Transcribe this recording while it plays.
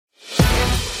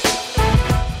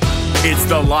It's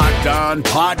the Locked On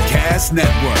Podcast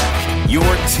Network, your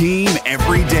team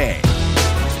every day.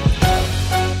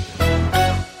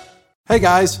 Hey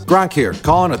guys, Gronk here,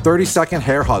 calling a 30-second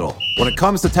hair huddle. When it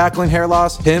comes to tackling hair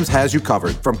loss, Hims has you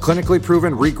covered. From clinically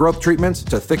proven regrowth treatments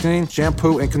to thickening,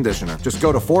 shampoo, and conditioner. Just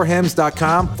go to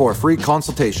 4hims.com for a free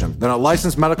consultation. Then a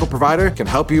licensed medical provider can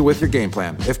help you with your game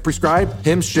plan. If prescribed,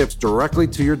 Hims ships directly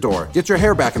to your door. Get your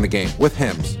hair back in the game with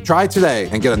Hims. Try today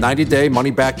and get a 90-day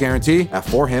money-back guarantee at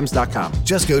 4hims.com.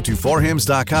 Just go to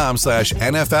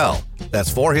 4hims.com/NFL.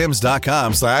 That's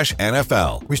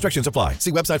 4hims.com/NFL. Restrictions apply.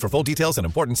 See website for full details and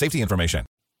important safety information.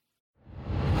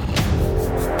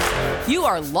 You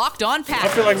are Locked On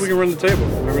Packers. I feel like we can run the table.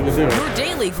 We're going to do it. Your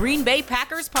daily Green Bay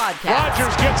Packers podcast.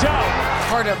 Rodgers gets out.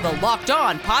 Part of the Locked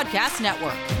On Podcast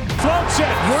Network. Floats it.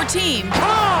 Your team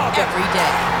every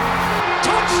day.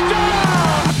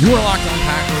 Touchdown! You are Locked On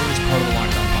Packers, part of the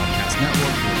Locked On Podcast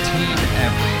Network. Your team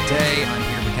every day. I'm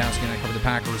Peter Bukowski, and I cover the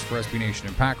Packers for SB Nation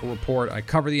and Packer Report. I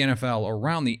cover the NFL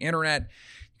around the internet.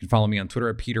 You can follow me on Twitter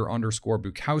at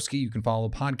Peter_Bukowski. You can follow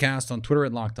the podcast on Twitter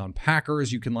at Locked On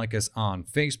Packers. You can like us on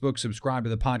Facebook, subscribe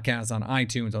to the podcast on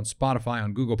iTunes, on Spotify,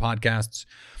 on Google Podcasts.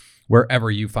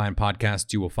 Wherever you find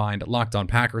podcasts, you will find Locked On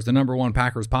Packers, the number one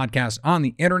Packers podcast on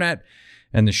the internet,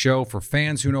 and the show for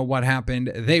fans who know what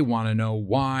happened. They want to know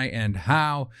why and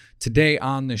how. Today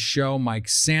on the show, Mike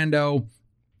Sando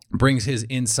brings his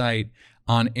insight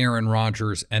on Aaron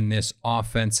Rodgers and this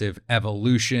offensive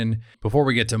evolution. Before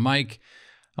we get to Mike,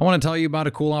 I want to tell you about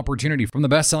a cool opportunity. From the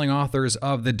best-selling authors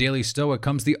of The Daily Stoic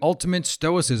comes the ultimate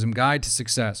stoicism guide to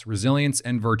success, resilience,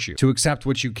 and virtue. To accept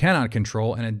what you cannot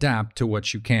control and adapt to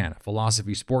what you can.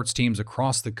 Philosophy sports teams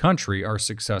across the country are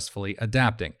successfully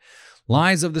adapting.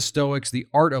 Lies of the Stoics, The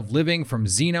Art of Living from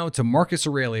Zeno to Marcus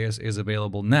Aurelius is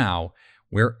available now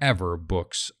wherever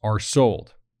books are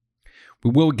sold.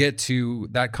 We will get to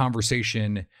that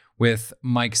conversation with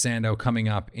Mike Sando coming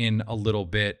up in a little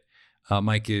bit.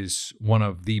 Mike is one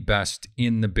of the best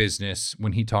in the business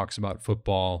when he talks about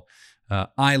football.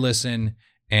 I listen,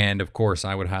 and of course,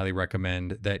 I would highly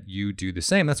recommend that you do the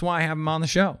same. That's why I have him on the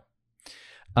show.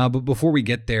 But before we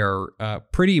get there,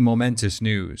 pretty momentous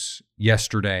news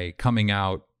yesterday coming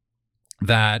out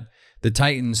that the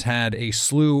Titans had a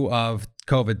slew of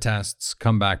COVID tests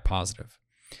come back positive.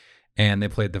 And they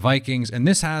played the Vikings, and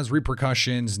this has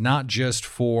repercussions not just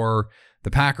for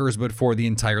the Packers, but for the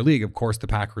entire league. Of course, the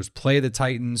Packers play the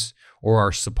Titans, or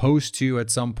are supposed to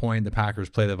at some point. The Packers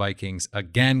play the Vikings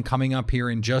again coming up here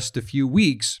in just a few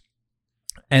weeks.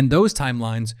 And those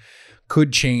timelines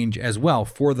could change as well.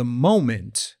 For the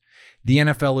moment, the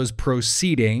NFL is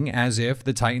proceeding as if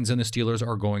the Titans and the Steelers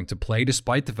are going to play,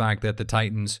 despite the fact that the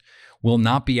Titans will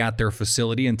not be at their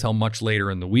facility until much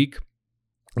later in the week,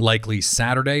 likely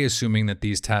Saturday, assuming that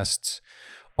these tests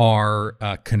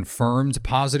are confirmed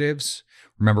positives.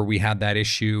 Remember, we had that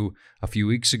issue a few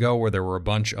weeks ago where there were a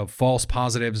bunch of false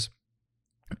positives,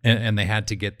 and they had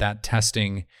to get that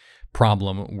testing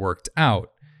problem worked out.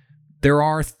 There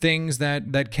are things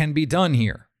that can be done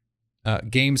here.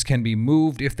 Games can be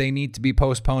moved if they need to be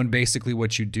postponed. Basically,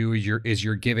 what you do is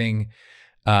you're giving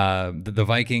the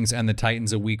Vikings and the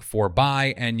Titans a week 4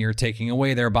 bye, and you're taking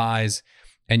away their byes,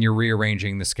 and you're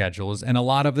rearranging the schedules. And a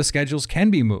lot of the schedules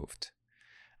can be moved.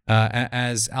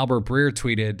 As Albert Breer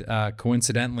tweeted,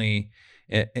 coincidentally,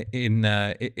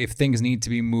 if things need to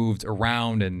be moved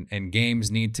around and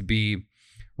games need to be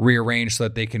rearranged so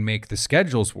that they can make the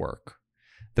schedules work,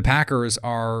 the Packers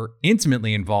are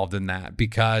intimately involved in that,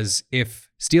 because if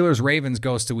Steelers-Ravens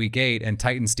goes to week 8 and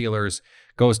Titans-Steelers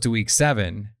goes to week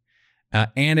 7,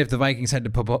 and if the Vikings had to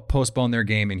postpone their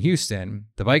game in Houston,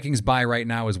 the Vikings bye right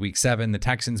now is week 7, the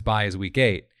Texans bye is week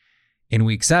 8. In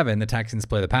week 7, the Texans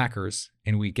play the Packers.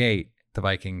 In week 8, the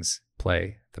Vikings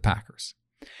play the Packers.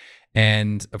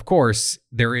 And of course,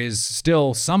 there is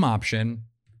still some option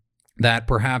that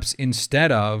perhaps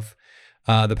instead of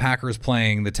the Packers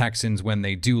playing the Texans when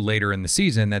they do later in the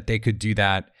season, that they could do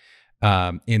that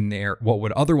in their what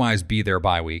would otherwise be their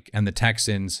bye week, and the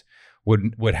Texans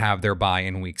would have their bye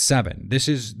in week 7. This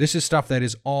is stuff that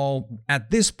is all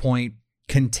at this point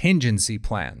contingency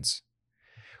plans.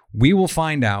 We will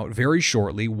find out very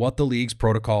shortly what the league's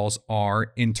protocols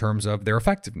are in terms of their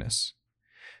effectiveness.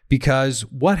 Because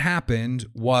what happened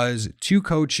was 2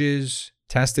 coaches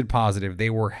tested positive. They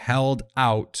were held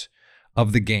out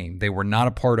of the game. They were not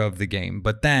a part of the game.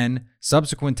 But then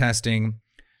subsequent testing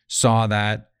saw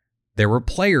that there were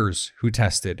players who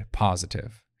tested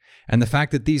positive. And the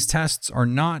fact that these tests are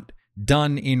not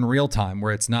done in real time,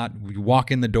 where it's not you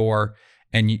walk in the door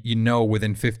and you know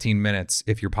within 15 minutes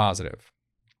if you're positive.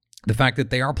 The fact that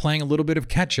they are playing a little bit of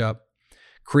catch up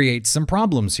creates some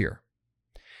problems here.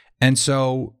 And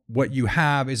so what you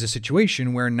have is a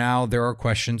situation where now there are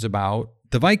questions about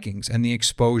the Vikings and the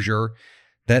exposure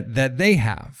that they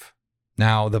have.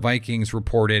 Now, the Vikings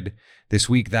reported this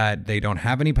week that they don't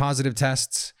have any positive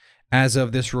tests as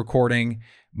of this recording,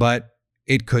 but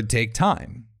it could take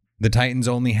time. The Titans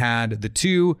only had the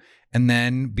 2, and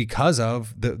then because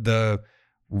of the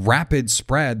rapid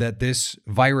spread that this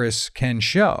virus can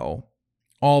show,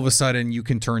 all of a sudden you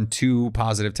can turn 2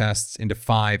 positive tests into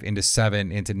 5, into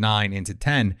 7, into 9, into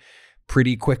 10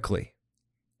 pretty quickly.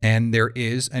 And there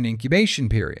is an incubation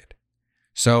period.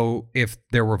 So if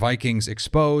there were Vikings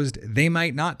exposed, they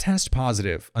might not test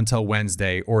positive until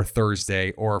Wednesday or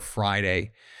Thursday or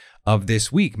Friday of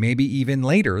this week, maybe even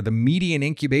later. The median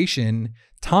incubation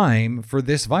time for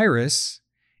this virus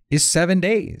is 7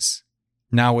 days.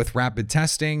 Now with rapid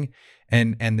testing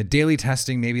and the daily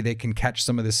testing, maybe they can catch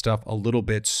some of this stuff a little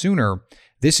bit sooner.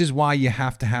 This is why you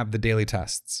have to have the daily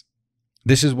tests.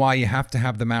 This is why you have to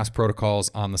have the mass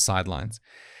protocols on the sidelines,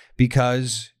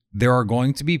 because there are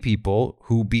going to be people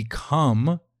who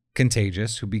become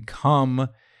contagious, who become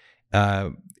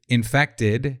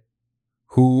infected,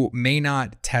 who may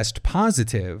not test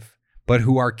positive, but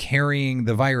who are carrying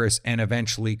the virus and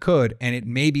eventually could. And it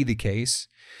may be the case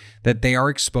that they are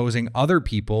exposing other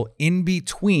people in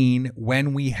between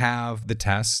when we have the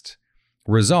test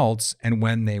results and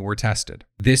when they were tested.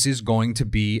 This is going to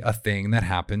be a thing that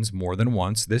happens more than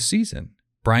once this season.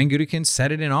 Brian Gutekunst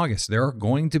said it in August. There are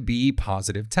going to be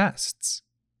positive tests.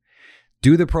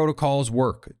 Do the protocols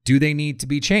work? Do they need to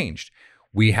be changed?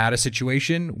 We had a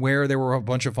situation where there were a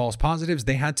bunch of false positives.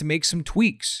 They had to make some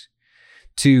tweaks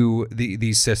to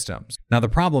these systems. Now, the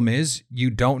problem is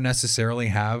you don't necessarily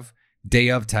have day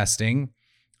of testing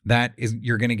that is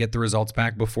you're going to get the results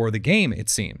back before the game, it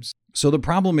seems. So the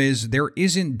problem is there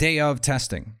isn't day of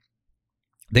testing.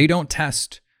 They don't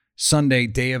test Sunday,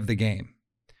 day of the game.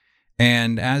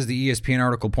 And as the ESPN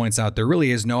article points out, there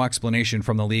really is no explanation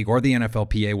from the league or the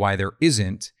NFLPA why there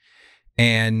isn't.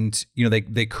 And, you know,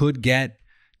 they could get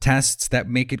tests that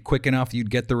make it quick enough,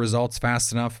 you'd get the results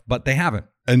fast enough, but they haven't.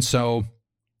 And so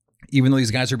even though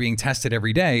these guys are being tested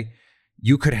every day,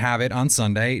 you could have it on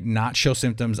Sunday, not show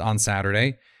symptoms on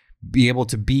Saturday, be able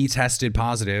to be tested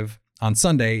positive on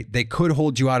Sunday. They could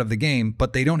hold you out of the game,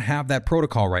 but they don't have that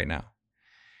protocol right now.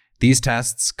 These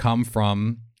tests come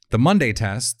from the Monday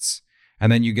tests,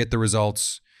 and then you get the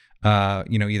results,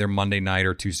 either Monday night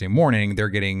or Tuesday morning. They're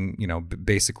getting,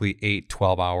 basically 8,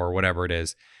 12 hour, whatever it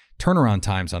is, turnaround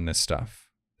times on this stuff.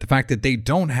 The fact that they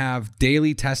don't have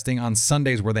daily testing on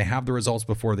Sundays where they have the results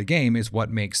before the game is what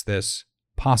makes this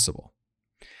possible.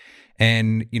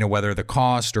 And, whether the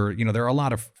cost or, there are a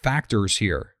lot of factors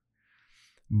here,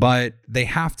 but they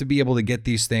have to be able to get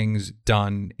these things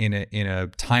done in a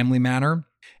timely manner.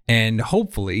 And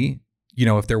hopefully,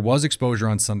 if there was exposure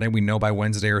on Sunday, we know by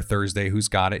Wednesday or Thursday who's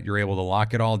got it. You're able to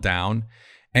lock it all down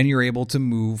and you're able to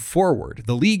move forward.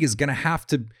 The league is going to have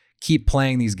to keep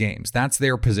playing these games. That's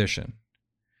their position.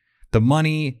 The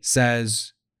money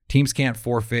says teams can't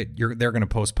forfeit. They're going to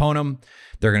postpone them.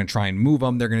 They're going to try and move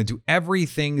them. They're going to do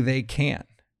everything they can.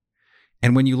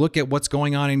 And when you look at what's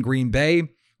going on in Green Bay,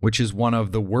 which is one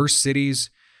of the worst cities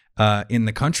in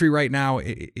the country right now,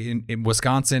 in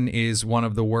Wisconsin is one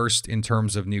of the worst in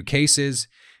terms of new cases.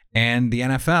 And the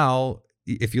NFL,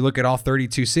 if you look at all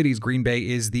 32 cities, Green Bay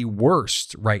is the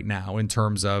worst right now in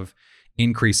terms of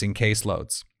increasing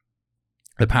caseloads.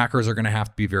 The Packers are going to have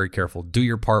to be very careful. Do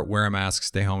your part, wear a mask,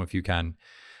 stay home if you can.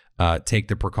 Take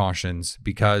the precautions,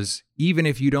 because even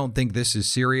if you don't think this is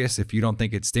serious, if you don't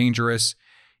think it's dangerous,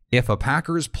 if a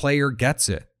Packers player gets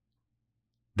it,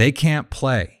 they can't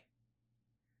play.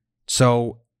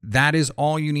 So that is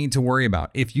all you need to worry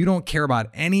about. If you don't care about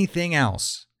anything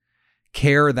else,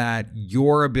 care that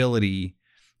your ability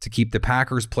to keep the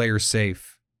Packers players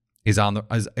safe is on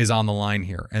the line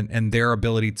here, and their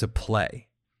ability to play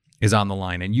is on the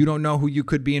line. And you don't know who you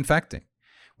could be infecting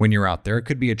when you're out there. It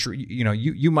could be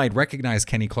you might recognize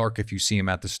Kenny Clark if you see him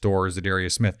at the store as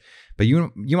Zadarius Smith, but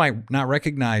you might not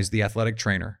recognize the athletic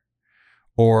trainer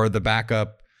or the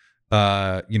backup.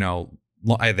 They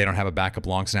don't have a backup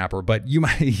long snapper, but you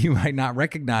might not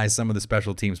recognize some of the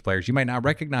special teams players. You might not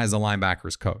recognize the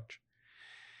linebackers coach.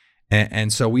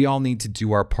 And so we all need to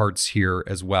do our parts here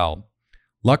as well.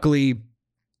 Luckily,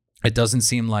 it doesn't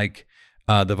seem like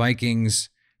the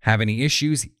Vikings have any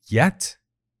issues yet.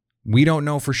 We don't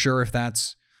know for sure if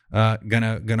that's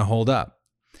gonna hold up.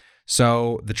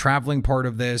 So the traveling part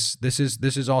of this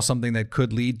is all something that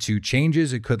could lead to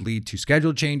changes. It could lead to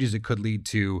schedule changes. It could lead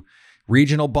to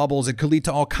regional bubbles. It could lead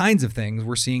to all kinds of things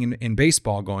we're seeing in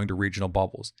baseball going to regional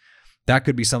bubbles. That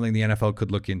could be something the NFL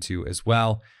could look into as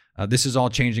well. This is all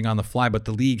changing on the fly, but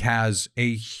the league has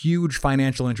a huge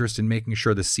financial interest in making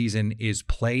sure the season is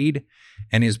played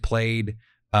and is played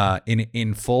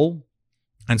in full.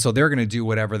 And so they're going to do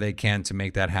whatever they can to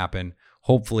make that happen.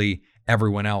 Hopefully,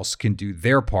 everyone else can do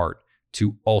their part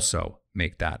to also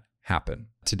make that happen.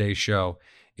 Today's show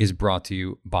is brought to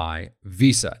you by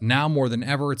Visa. Now more than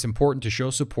ever, it's important to show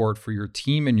support for your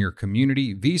team and your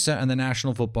community. Visa and the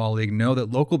National Football League know that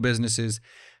local businesses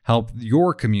help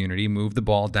your community move the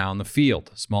ball down the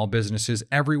field. Small businesses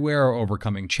everywhere are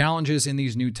overcoming challenges in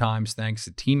these new times thanks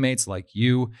to teammates like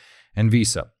you and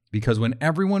Visa. Because when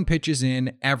everyone pitches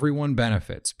in, everyone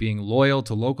benefits. Being loyal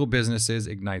to local businesses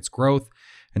ignites growth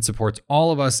and supports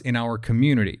all of us in our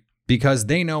community. Because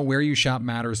they know where you shop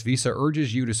matters, Visa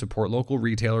urges you to support local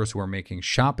retailers who are making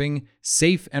shopping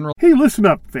safe and Hey, listen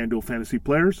up, FanDuel Fantasy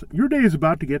players. Your day is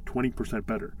about to get 20%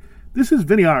 better. This is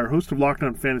Vinny Iyer, host of Locked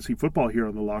On Fantasy Football here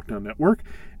on the Locked On Network,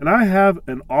 and I have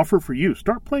an offer for you.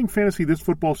 Start playing fantasy this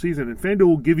football season, and FanDuel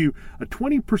will give you a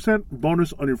 20%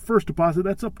 bonus on your first deposit.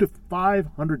 That's up to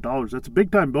 $500. That's a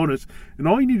big-time bonus, and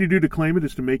all you need to do to claim it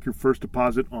is to make your first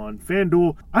deposit on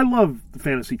FanDuel. I love the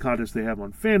fantasy contests they have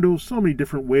on FanDuel. So many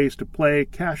different ways to play,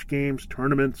 cash games,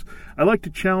 tournaments. I like to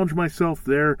challenge myself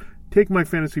there. Take my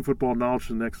fantasy football knowledge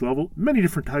to the next level. Many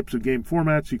different types of game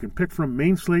formats you can pick from: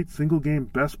 main slate, single game,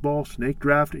 best ball, snake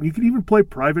draft, and you can even play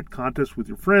private contests with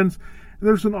your friends. And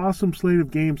there's an awesome slate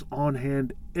of games on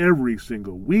hand every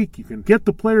single week. You can get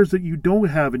the players that you don't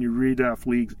have in your redraft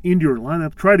leagues into your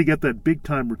lineup. Try to get that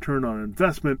big-time return on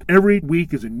investment. Every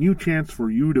week is a new chance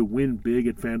for you to win big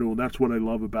at FanDuel, and that's what I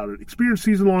love about it. Experience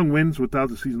season-long wins without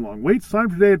the season-long waits. Sign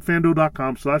up today at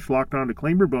FanDuel.com/LockedOn to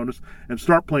claim your bonus and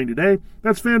start playing today.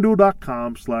 That's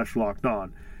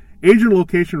FanDuel.com/LockedOn. Age and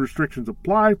location restrictions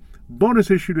apply.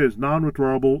 Bonus issued as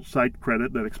non-withdrawable site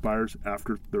credit that expires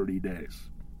after 30 days.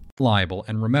 liable.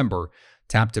 And remember,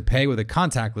 tap to pay with a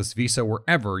contactless Visa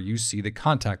wherever you see the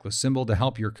contactless symbol to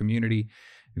help your community.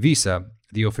 Visa,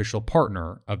 the official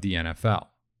partner of the NFL.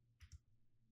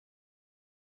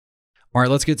 All right,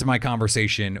 let's get to my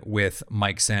conversation with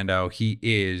Mike Sando. He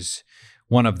is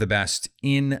one of the best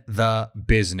in the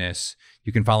business.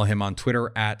 You can follow him on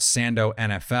Twitter at Sando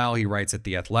NFL. He writes at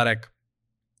The Athletic.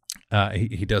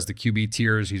 He does the QB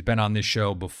tiers. He's been on this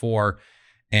show before.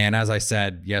 And as I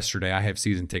said yesterday, I have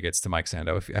season tickets to Mike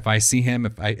Sando. If I see him,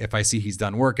 if I see he's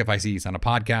done work, if I see he's on a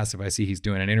podcast, if I see he's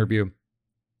doing an interview,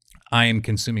 I am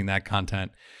consuming that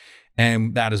content.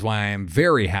 And that is why I am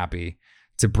very happy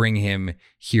to bring him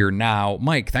here now.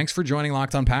 Mike, thanks for joining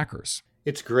Locked On Packers.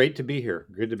 It's great to be here.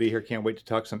 Good to be here. Can't wait to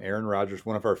talk some Aaron Rodgers,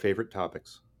 one of our favorite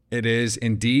topics. It is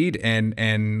indeed,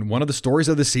 and one of the stories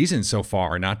of the season so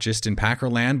far, not just in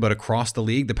Packerland, but across the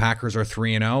league. The Packers are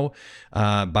 3-0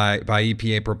 by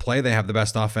EPA per play. They have the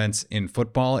best offense in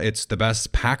football. It's the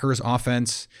best Packers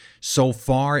offense so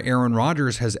far Aaron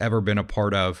Rodgers has ever been a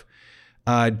part of.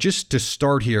 Just to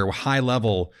start here, high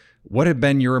level, what have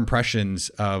been your impressions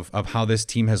of how this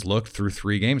team has looked through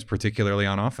 3 games, particularly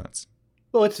on offense?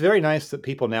 Well, it's very nice that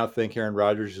people now think Aaron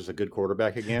Rodgers is a good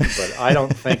quarterback again, but I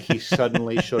don't think he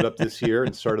suddenly showed up this year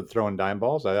and started throwing dime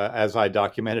balls, as I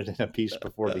documented in a piece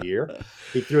before the year.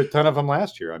 He threw a ton of them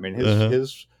last year. I mean,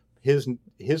 his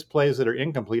plays that are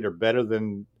incomplete are better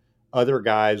than other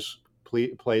guys'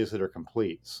 plays that are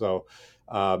complete. So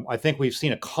I think we've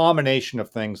seen a combination of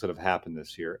things that have happened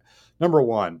this year. Number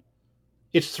one,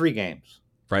 it's 3 games.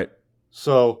 Right.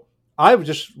 So I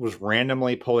just was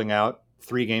randomly pulling out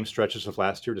 3 game stretches of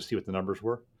last year to see what the numbers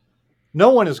were.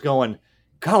 No one is going,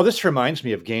 God, this reminds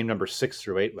me of game number 6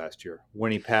 through 8 last year,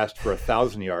 when he passed for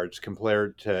 1,000 yards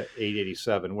compared to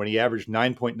 887, when he averaged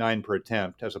 9.9 per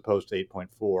attempt as opposed to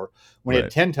 8.4, when he had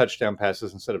 10 touchdown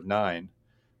passes instead of 9,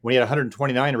 when he had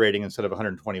 129 rating instead of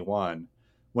 121,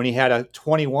 when he had a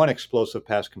 21 explosive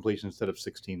pass completion instead of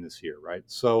 16 this year, right?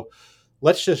 So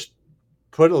let's just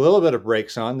put a little bit of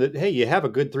brakes on that. Hey, you have a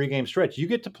good 3 game stretch. You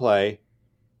get to play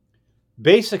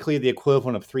basically the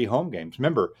equivalent of 3 home games.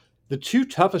 Remember, the 2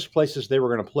 toughest places they were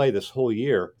going to play this whole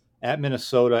year, at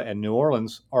Minnesota and New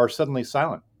Orleans, are suddenly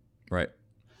silent. Right.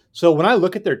 So when I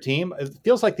look at their team, it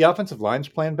feels like the offensive line's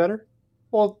playing better.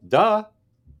 Well, duh.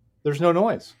 There's no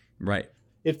noise. Right.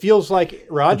 It feels like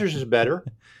Rodgers is better.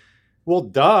 Well,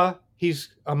 duh.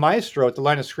 He's a maestro at the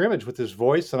line of scrimmage with his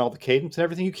voice and all the cadence and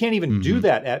everything. You can't even do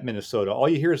that at Minnesota. All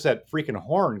you hear is that freaking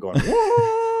horn going, whoa.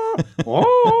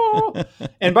 Oh.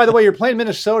 And by the way, you're playing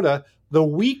Minnesota the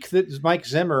week that Mike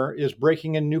Zimmer is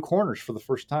breaking in new corners for the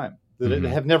first time that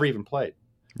have never even played.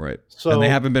 Right. So, and they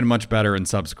haven't been much better in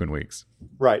subsequent weeks.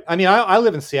 Right. I mean, I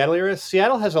live in Seattle area.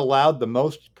 Seattle has allowed the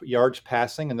most yards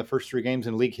passing in the first 3 games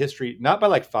in league history, not by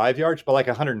like 5 yards, but like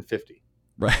 150.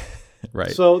 Right.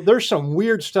 Right. So there's some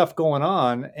weird stuff going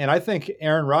on. And I think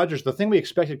Aaron Rodgers, the thing we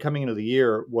expected coming into the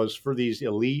year was for these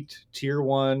elite tier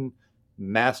 1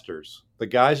 masters, the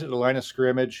guys at the line of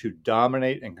scrimmage who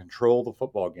dominate and control the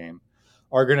football game,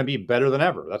 are going to be better than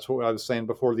ever. That's what I was saying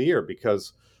before the year,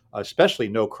 because especially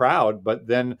no crowd, but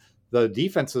then the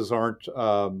defenses aren't,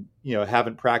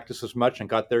 haven't practiced as much and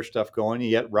got their stuff going.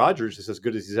 Yet Rodgers is as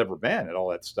good as he's ever been at all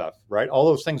that stuff, right? All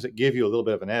those things that give you a little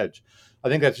bit of an edge. I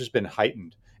think that's just been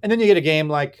heightened. And then you get a game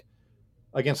like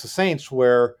against the Saints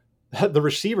where the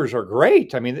receivers are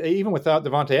great. I mean, even without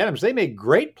Devontae Adams, they made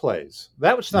great plays.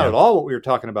 That was not at all what we were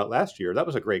talking about last year. That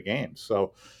was a great game.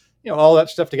 So, all that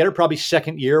stuff together, probably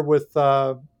second year with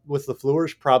the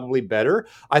LaFleur's probably better.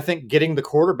 I think getting the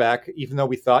quarterback, even though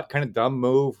we thought kind of dumb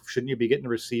move, shouldn't you be getting the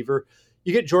receiver?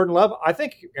 You get Jordan Love. I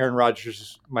think Aaron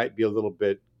Rodgers might be a little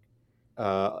bit,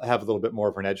 have a little bit more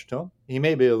of an edge to him. He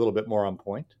may be a little bit more on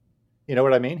point. You know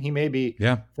what I mean? He may be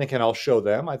thinking, I'll show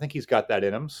them. I think he's got that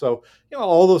in him. So,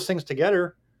 all those things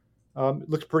together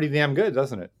looks pretty damn good,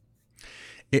 doesn't it?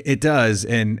 It does,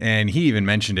 and he even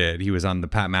mentioned it. He was on the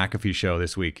Pat McAfee show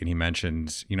this week, and he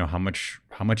mentioned, how much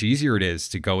easier it is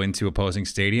to go into opposing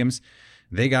stadiums.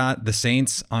 They got the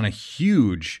Saints on a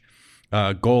huge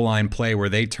goal line play where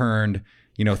they turned,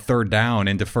 third down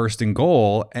into first and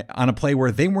goal on a play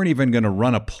where they weren't even going to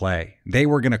run a play. They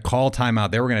were going to call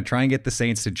timeout. They were going to try and get the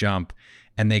Saints to jump,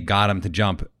 and they got them to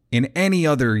jump. In any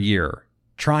other year,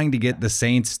 trying to get the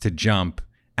Saints to jump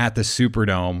at the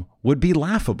Superdome would be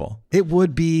laughable. It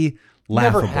would be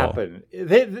laughable. Never happen.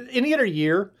 Any other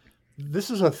year,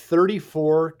 this is a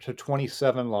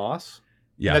 34-27 loss.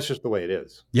 Yeah, that's just the way it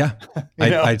is. Yeah,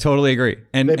 I totally agree.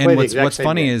 And what's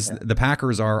funny is the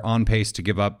Packers are on pace to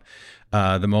give up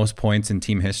the most points in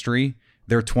team history.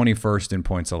 They're 21st in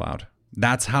points allowed.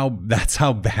 That's how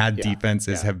bad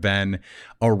defenses have been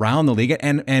around the league.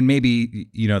 And maybe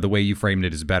the way you framed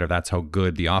it is better. That's how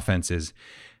good the offenses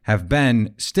have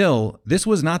been. Still, this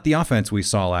was not the offense we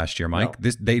saw last year, Mike. No.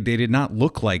 They did not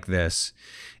look like this.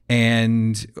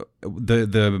 And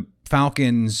the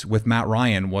Falcons with Matt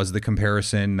Ryan was the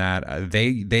comparison that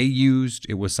they used.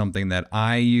 It was something that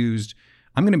I used.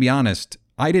 I'm going to be honest.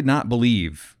 I did not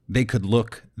believe they could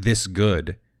look this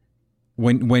good.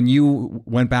 When you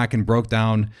went back and broke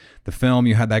down the film,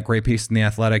 you had that great piece in The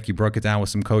Athletic. You broke it down with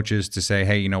some coaches to say,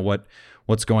 hey,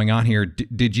 what's going on here?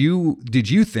 Did you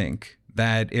think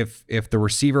that if the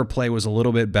receiver play was a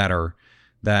little bit better,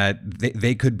 that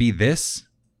they could be this?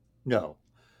 No.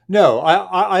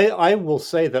 I will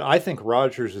say that I think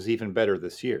Rodgers is even better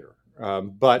this year.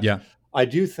 But I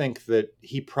do think that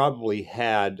he probably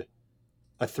had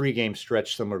a 3-game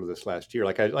stretch similar to this last year.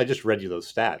 Like I just read you those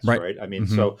stats, right? I mean,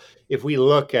 so if we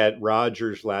look at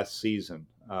Rodgers last season,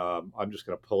 I'm just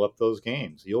going to pull up those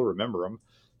games. You'll remember them.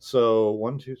 So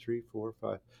 1, 2, 3, 4,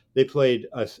 5. They played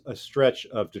a stretch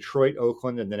of Detroit,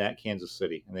 Oakland, and then at Kansas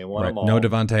City, and they won them all. No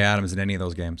Devontae Adams in any of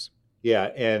those games. Yeah,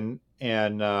 and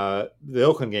the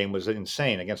Oakland game was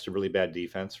insane against a really bad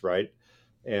defense, right?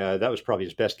 That was probably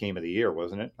his best game of the year,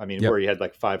 wasn't it? I mean, where he had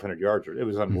like 500 yards. It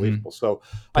was unbelievable. So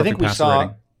Perfect I think we saw,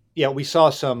 rating. we saw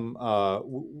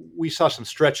some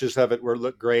stretches of it where it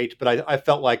looked great, but I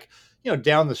felt like,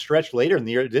 down the stretch later in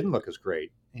the year, it didn't look as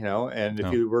great, and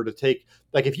if you were to take,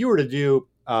 if you were to do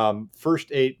first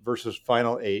 8 versus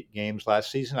final 8 games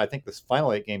last season, I think this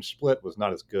final 8 game split was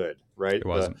not as good, right? It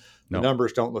wasn't. The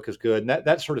numbers don't look as good. And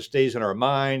that sort of stays in our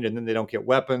mind, and then they don't get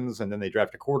weapons, and then they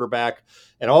draft a quarterback.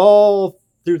 And all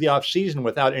through the offseason,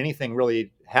 without anything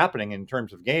really happening in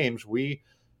terms of games,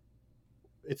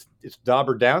 it's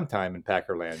dauber downtime in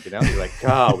Packerland. You're like,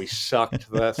 God, we sucked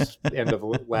this end of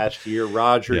last year.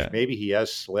 Rodgers, maybe he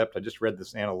has slipped. I just read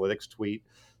this analytics tweet.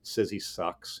 Says he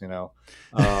sucks,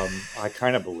 I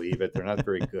kind of believe it. They're not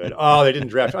very good. Oh, they didn't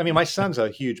draft. I mean, my son's a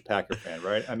huge Packer fan,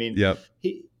 right? I mean,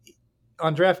 he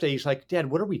on draft day, he's like, Dad,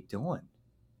 what are we doing?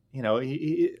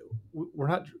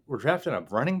 We're drafting a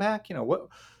running back. What?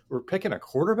 We're picking a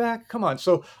quarterback. Come on.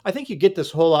 So I think you get this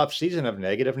whole offseason of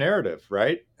negative narrative,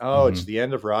 right? Oh, it's the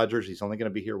end of Rodgers. He's only going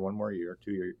to be here 1 more year,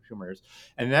 2 more years.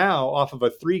 And now off of a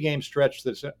 3-game stretch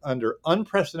that's under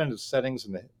unprecedented settings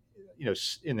in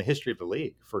the history of the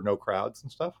league for no crowds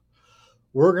and stuff,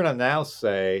 we're going to now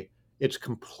say it's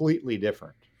completely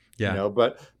different. Yeah.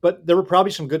 But there were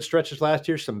probably some good stretches last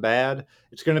year, some bad.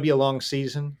 It's going to be a long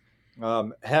season.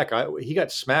 He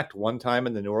got smacked one time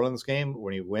in the New Orleans game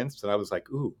when he winced, and I was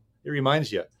like, ooh, it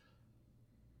reminds you,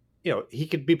 he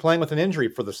could be playing with an injury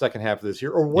for the second half of this year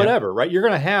or whatever, right? You're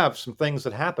going to have some things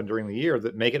that happen during the year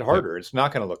that make it harder. It's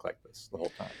not going to look like this the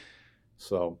whole time.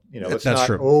 So, let's That's not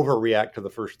true. overreact to the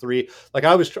first three. Like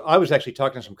I was actually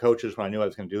talking to some coaches when I knew I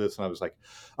was going to do this, and I was like,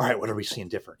 all right, what are we seeing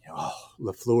different?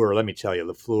 LaFleur, let me tell you,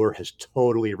 LaFleur has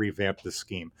totally revamped the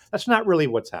scheme. That's not really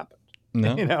what's happened.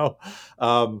 No.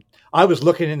 I was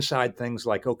looking inside things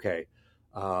like, okay,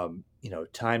 time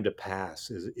to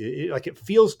pass. It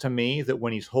feels to me that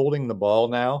when he's holding the ball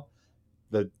now,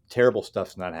 the terrible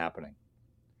stuff's not happening.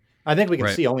 I think we can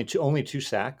see only two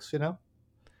sacks,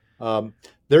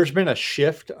 There's been a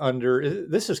shift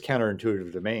this is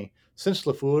counterintuitive to me. Since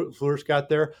LaFleur's got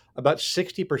there, about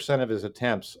 60% of his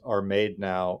attempts are made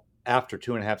now after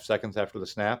 2.5 seconds after the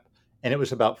snap. And it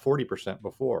was about 40%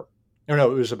 before. It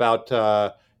was about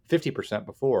 50%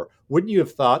 before. Wouldn't you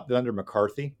have thought that under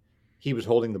McCarthy, he was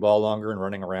holding the ball longer and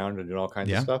running around and doing all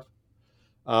kinds of stuff?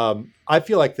 I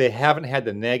feel like they haven't had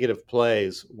the negative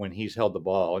plays when he's held the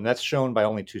ball. And that's shown by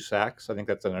only 2 sacks. I think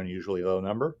that's an unusually low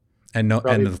number. And the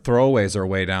throwaways are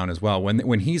way down as well.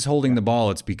 When he's holding the ball,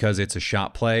 it's because it's a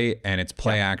shot play and it's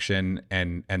play action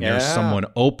and there's someone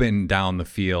open down the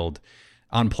field.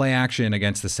 On play action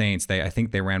against the Saints, I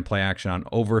think they ran play action on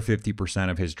over 50%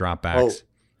 of his dropbacks.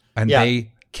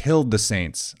 They killed the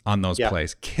Saints on those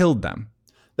plays. Killed them.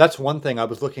 That's one thing. I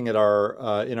was looking at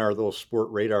our in our little Sport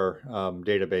Radar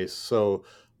database. So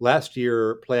last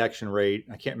year, play action rate,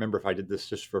 I can't remember if I did this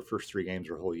just for first 3 games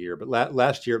or a whole year, but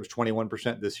last year it was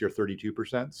 21%, this year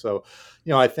 32%. So,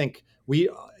 I think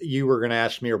you were going to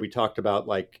ask me, or we talked about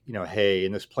hey,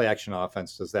 in this play action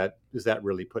offense, is that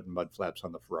really putting mud flaps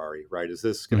on the Ferrari, right? Is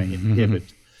this going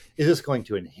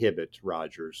to inhibit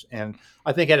Rodgers? And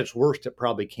I think at its worst, it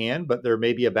probably can, but there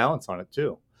may be a balance on it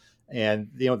too. And,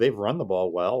 they've run the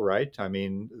ball well, right? I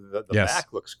mean, the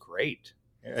back looks great.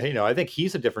 I think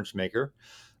he's a difference maker.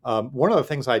 One of the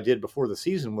things I did before the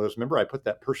season was, remember, I put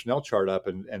that personnel chart up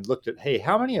and looked at, hey,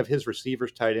 how many of his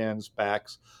receivers, tight ends,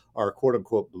 backs are quote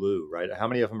unquote blue, right? How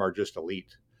many of them are just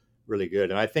elite, really good?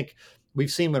 And I think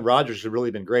we've seen when Rodgers has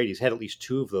really been great, he's had at least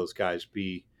 2 of those guys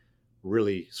be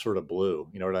really sort of blue.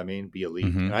 You know what I mean? Be elite.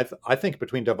 Mm-hmm. And I think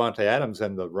between Davante Adams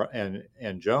and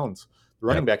and Jones, the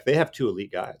running back, they have 2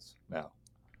 elite guys now.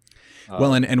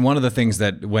 Well, and one of the things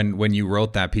that when you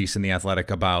wrote that piece in The Athletic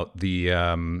about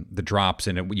the drops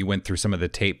and you went through some of the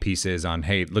tape pieces on,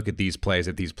 hey, look at these plays,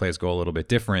 if these plays go a little bit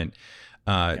different.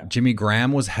 Jimmy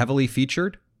Graham was heavily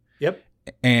featured. Yep.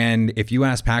 And if you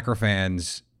ask Packer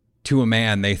fans to a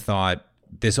man, they thought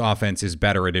this offense is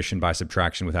better addition by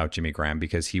subtraction without Jimmy Graham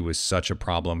because he was such a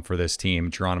problem for this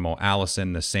team. Geronimo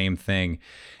Allison, the same thing.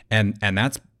 And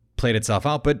that's played itself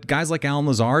out. But guys like Allen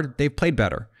Lazard, they've played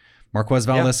better. Marquez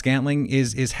Valdes-Scantling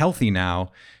is healthy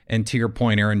now. And to your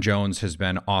point, Aaron Jones has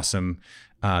been awesome.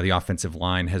 The offensive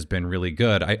line has been really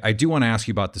good. I do want to ask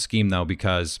you about the scheme, though,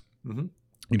 because the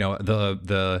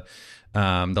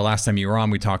last time you were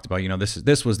on, we talked about,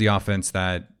 this was the offense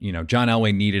that, John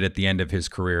Elway needed at the end of his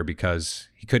career because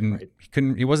he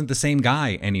wasn't the same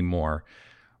guy anymore.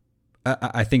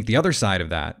 I think the other side of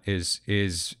that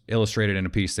is illustrated in a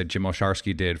piece that Jim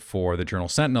Osharski did for the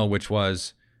Journal-Sentinel, which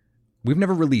was, we've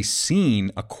never really seen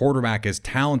a quarterback as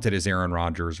talented as Aaron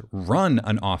Rodgers run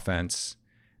an offense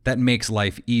that makes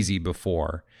life easy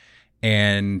before,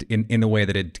 and in a way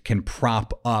that it can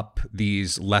prop up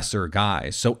these lesser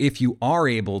guys. So if you are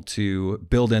able to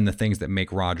build in the things that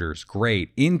make Rodgers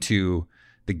great into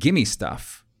the gimme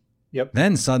stuff,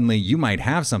 then suddenly you might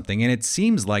have something. And it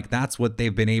seems like that's what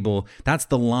they've been that's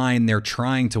the line they're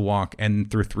trying to walk.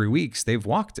 And through 3 weeks, they've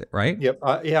walked it, right? Yep.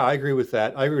 I agree with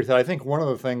that. I think one of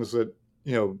the things that,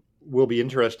 will be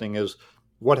interesting is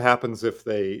what happens if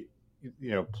they,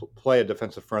 play a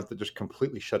defensive front that just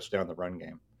completely shuts down the run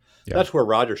game. Yeah. That's where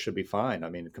Rodgers should be fine. I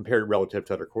mean, compared relative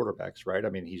to other quarterbacks, right? I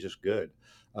mean, he's just good.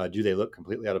 Do they look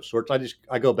completely out of sorts?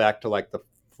 I go back to like the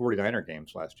 49er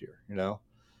games last year,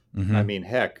 Mm-hmm. I mean,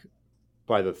 heck,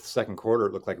 by the second quarter,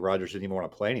 it looked like Rodgers didn't even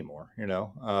want to play anymore, You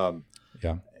know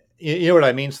what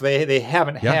I mean? So they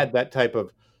haven't had that type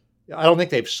of, I don't think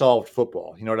they've solved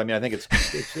football. You know what I mean? I think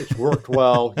it's worked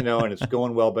well, and it's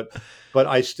going well, but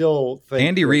I still think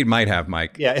Andy Reid might have,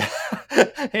 Mike. Yeah.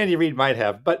 Andy Reid might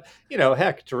have, but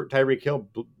heck, Tyreek Hill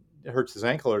hurts his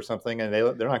ankle or something and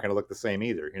they're not going to look the same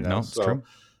either, No, it's true.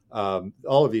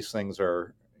 All of these things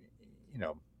are,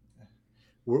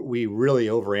 we really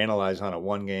overanalyze on a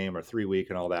 1 game or 3 week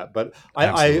and all that. But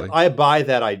I buy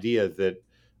that idea that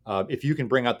if you can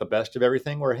bring out the best of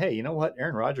everything where, hey, you know what?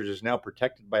 Aaron Rodgers is now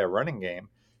protected by a running game,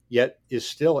 yet is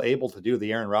still able to do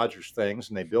the Aaron Rodgers things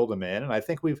and they build him in. And I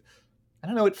think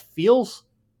it feels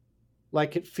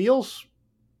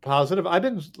positive. I've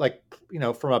been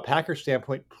from a Packers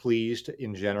standpoint, pleased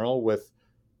in general with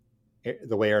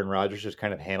the way Aaron Rodgers just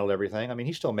kind of handled everything. I mean,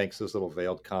 he still makes those little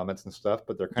veiled comments and stuff,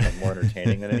 but they're kind of more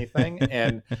entertaining than anything.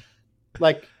 And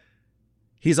like,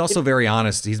 he's also very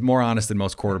honest. He's more honest than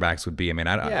most quarterbacks would be. I mean,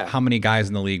 how many guys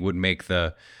in the league would make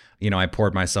the, I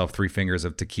poured myself 3 fingers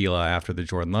of tequila after the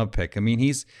Jordan Love pick. I mean,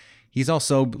 he's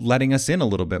also letting us in a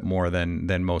little bit more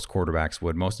than most quarterbacks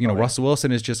would. Russell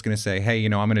Wilson is just going to say, hey,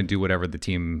 I'm going to do whatever the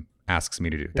team asks me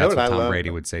to do. That's what Tom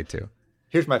Brady would say too.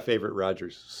 Here's my favorite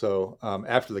Rodgers. So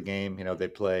after the game, they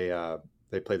play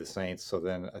the Saints. So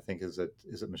then I think is it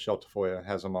Michelle Tafoya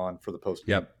has them on for the post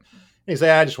game. Yep. And he's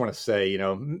like, I just want to say,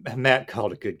 Matt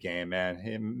called a good game,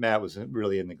 man. Matt was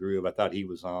really in the groove. I thought he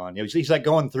was on. He's like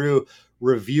going through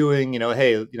reviewing,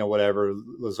 hey, whatever,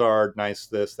 Lazard, nice,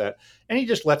 this, that. And he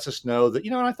just lets us know that,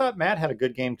 and I thought Matt had a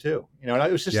good game too. And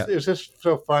it was just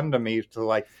so fun to me to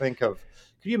like think of,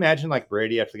 could you imagine like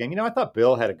Brady after the game? I thought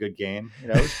Bill had a good game. It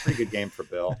was a pretty good game for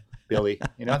Billy.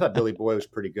 I thought Billy Boy was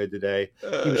pretty good today.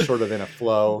 He was sort of in a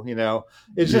flow,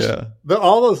 It's just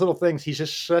all those little things. He's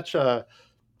just such a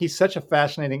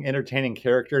fascinating, entertaining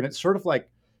character. And it's sort of like,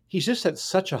 he's just at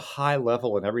such a high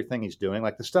level in everything he's doing.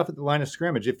 Like the stuff at the line of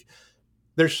scrimmage, if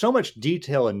there's so much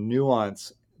detail and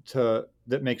nuance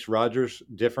that makes Rodgers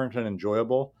different and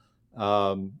enjoyable,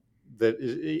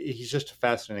 he's just a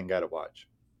fascinating guy to watch.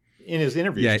 In his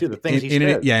interviews too, the things he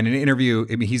said. In an interview,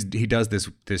 I mean, he does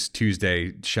this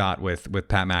Tuesday shot with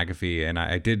Pat McAfee, and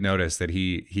I did notice that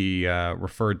he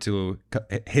referred to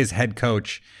his head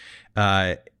coach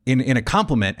in a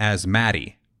compliment as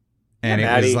Matty. And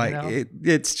it was like,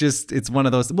 it's one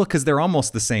of those, because they're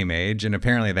almost the same age. And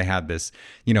apparently they had this,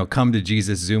 come to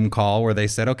Jesus Zoom call where they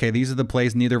said, okay, these are the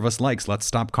plays neither of us likes. Let's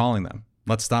stop calling them.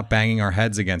 Let's stop banging our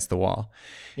heads against the wall.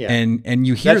 Yeah. And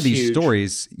you hear these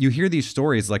stories. You hear these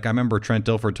stories. Like I remember Trent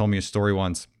Dilfer told me a story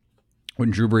once when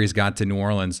Drew Brees got to New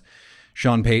Orleans.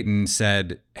 Sean Payton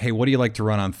said, hey, what do you like to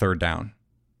run on third down?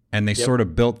 And they sort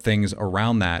of built things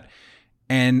around that.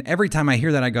 And every time I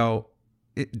hear that, I go,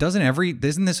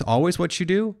 isn't this always what you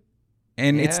do?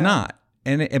 And it's not.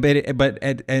 And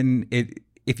even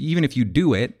if you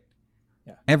do it,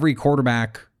 every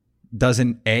quarterback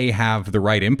doesn't have the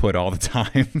right input all the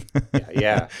time.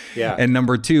 Yeah. And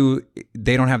number 2,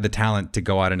 they don't have the talent to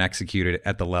go out and execute it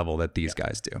at the level that these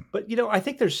guys do. But I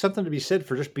think there's something to be said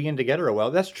for just being together a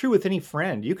while. That's true with any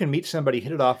friend. You can meet somebody,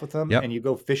 hit it off with them, and you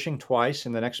go fishing twice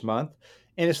in the next month.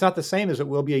 And it's not the same as it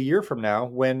will be a year from now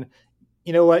when,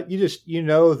 you know what,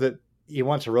 that he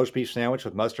wants a roast beef sandwich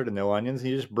with mustard and no onions, and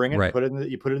you just bring it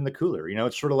and you put it in the cooler.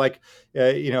 It's sort of like,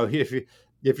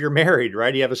 if you're married,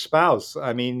 right, you have a spouse.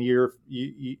 I mean, you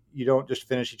don't just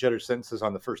finish each other's sentences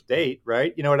on the first date,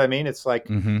 right? You know what I mean? It's like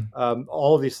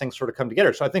all of these things sort of come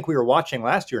together. So I think we were watching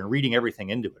last year and reading everything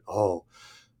into it. Oh,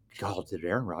 God, did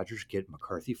Aaron Rodgers get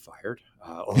McCarthy fired?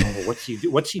 What's he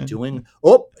doing?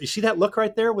 Oh, you see that look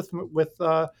right there with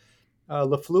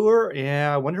LaFleur?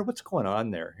 Yeah, I wonder what's going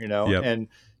on there. And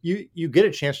you get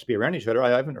a chance to be around each other.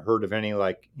 I haven't heard of any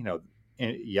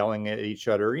yelling at each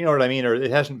other. You know what I mean? Or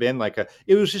it hasn't been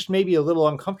it was just maybe a little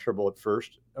uncomfortable at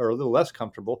first, or a little less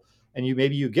comfortable. And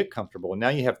you get comfortable. And now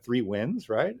you have 3 wins,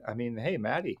 right? I mean, hey,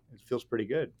 Matty, it feels pretty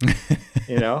good.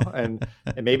 And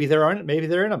maybe they're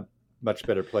in a much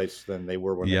better place than they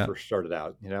were when they first started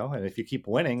out, and if you keep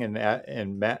winning and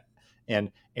Matt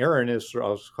and Aaron is,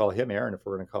 I'll just call him Aaron if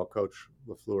we're going to call Coach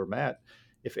LaFleur Matt.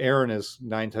 If Aaron is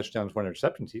 9 touchdowns, 1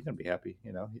 interceptions, he's going to be happy.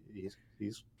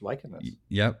 He's liking this.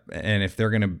 Yep. And if they're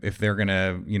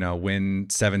gonna win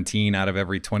 17 out of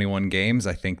every 21 games,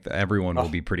 I think that everyone will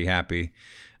be pretty happy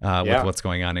with what's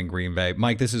going on in Green Bay.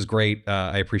 Mike, this is great.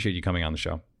 I appreciate you coming on the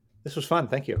show. This was fun.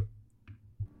 Thank you.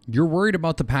 You're worried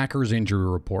about the Packers injury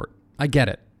report. I get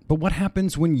it. But what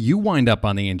happens when you wind up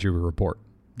on the injury report?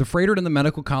 The Freighted and the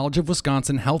Medical College of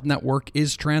Wisconsin Health Network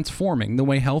is transforming the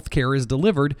way healthcare is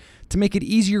delivered to make it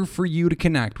easier for you to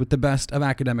connect with the best of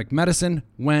academic medicine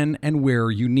when and where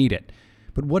you need it.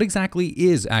 But what exactly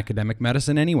is academic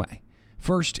medicine anyway?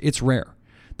 First, it's rare.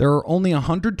 There are only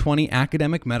 120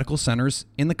 academic medical centers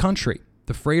in the country.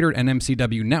 The Freighted and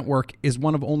MCW network is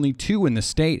one of only 2 in the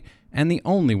state and the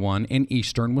only one in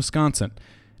eastern Wisconsin.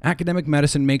 Academic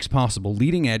medicine makes possible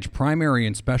leading-edge primary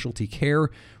and specialty care,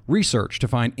 research to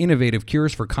find innovative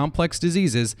cures for complex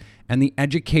diseases, and the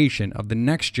education of the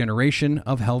next generation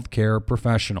of healthcare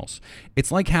professionals.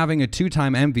 It's like having a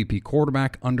 2-time MVP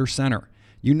quarterback under center.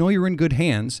 You know you're in good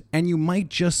hands, and you might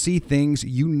just see things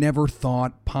you never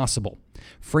thought possible.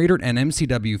 Freighted and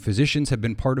MCW physicians have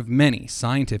been part of many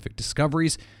scientific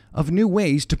discoveries of new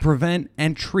ways to prevent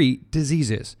and treat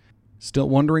diseases. Still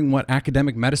wondering what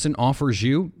academic medicine offers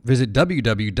you? Visit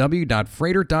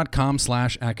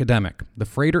www.freighted.com/academic. The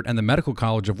Freighted and the Medical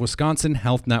College of Wisconsin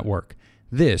Health Network.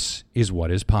 this is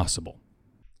what is possible.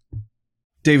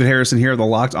 David Harrison here, the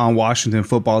Locked On Washington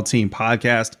Football Team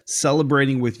podcast,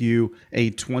 celebrating with you a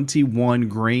 21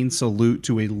 grain salute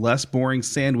to a less boring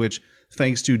sandwich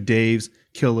thanks to Dave's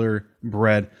Killer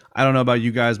Bread. I don't know about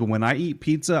you guys, but when I eat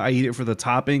pizza, I eat it for the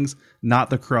toppings, not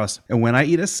the crust. And when I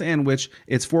eat a sandwich,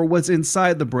 it's for what's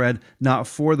inside the bread, not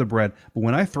for the bread. But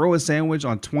when I throw a sandwich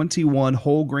on 21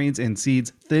 whole grains and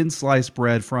seeds, thin sliced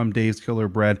bread from Dave's Killer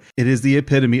Bread, it is the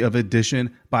epitome of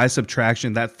addition by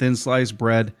subtraction. That thin sliced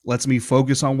bread lets me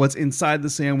focus on what's inside the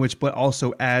sandwich, but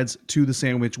also adds to the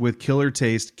sandwich with killer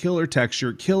taste, killer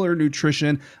texture, killer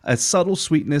nutrition, a subtle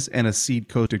sweetness, and a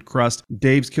seed-coated crust.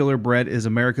 Dave's Killer Bread is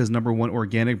America's #1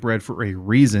 organic bread for a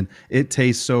reason. It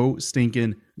tastes so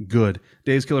stinking good.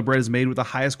 Dave's Killer Bread is made with the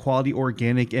highest quality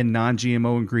organic and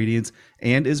non-GMO ingredients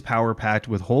and is power-packed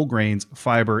with whole grains,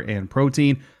 fiber, and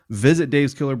protein. Visit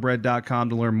daveskillerbread.com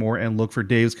to learn more and look for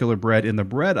Dave's Killer Bread in the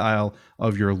bread aisle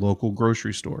of your local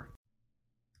grocery store.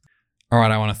 All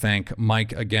right, I want to thank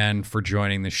Mike again for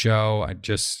joining the show. I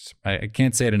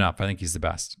can't say it enough. I think he's the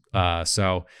best.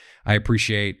 So I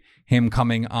appreciate him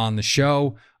coming on the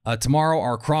show. Tomorrow,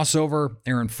 our crossover,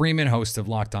 Aaron Freeman, host of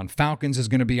Locked On Falcons, is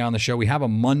going to be on the show. We have a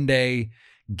Monday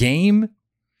game,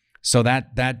 so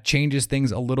that changes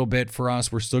things a little bit for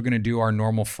us. We're still going to do our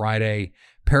normal Friday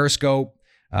Periscope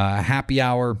happy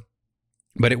hour,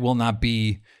 but it will not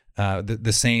be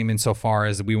the same insofar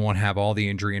as we won't have all the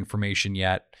injury information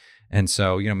yet. And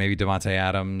so, maybe Devontae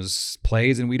Adams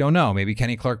plays and we don't know. Maybe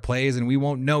Kenny Clark plays and we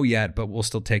won't know yet, but we'll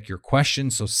still take your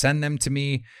questions. So send them to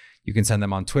me. You can send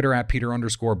them on Twitter at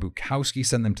Peter_Bukowski.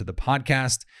 Send them to the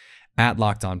podcast at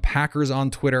Locked On Packers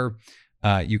on Twitter.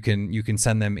 You can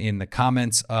send them in the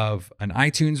comments of an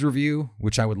iTunes review,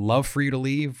 which I would love for you to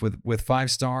leave with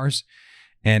 5 stars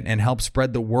and help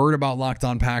spread the word about Locked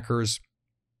On Packers.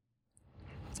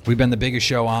 We've been the biggest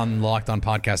show on Locked On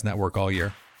Podcast Network all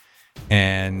year,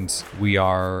 and we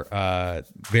are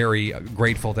very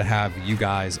grateful to have you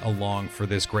guys along for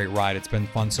this great ride. It's been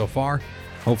fun so far.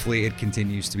 Hopefully it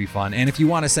continues to be fun. And if you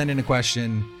want to send in a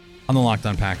question on the Locked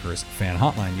On Packers fan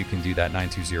hotline, you can do that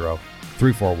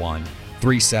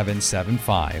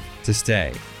 920-341-3775 to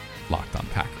stay Locked On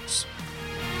Packers.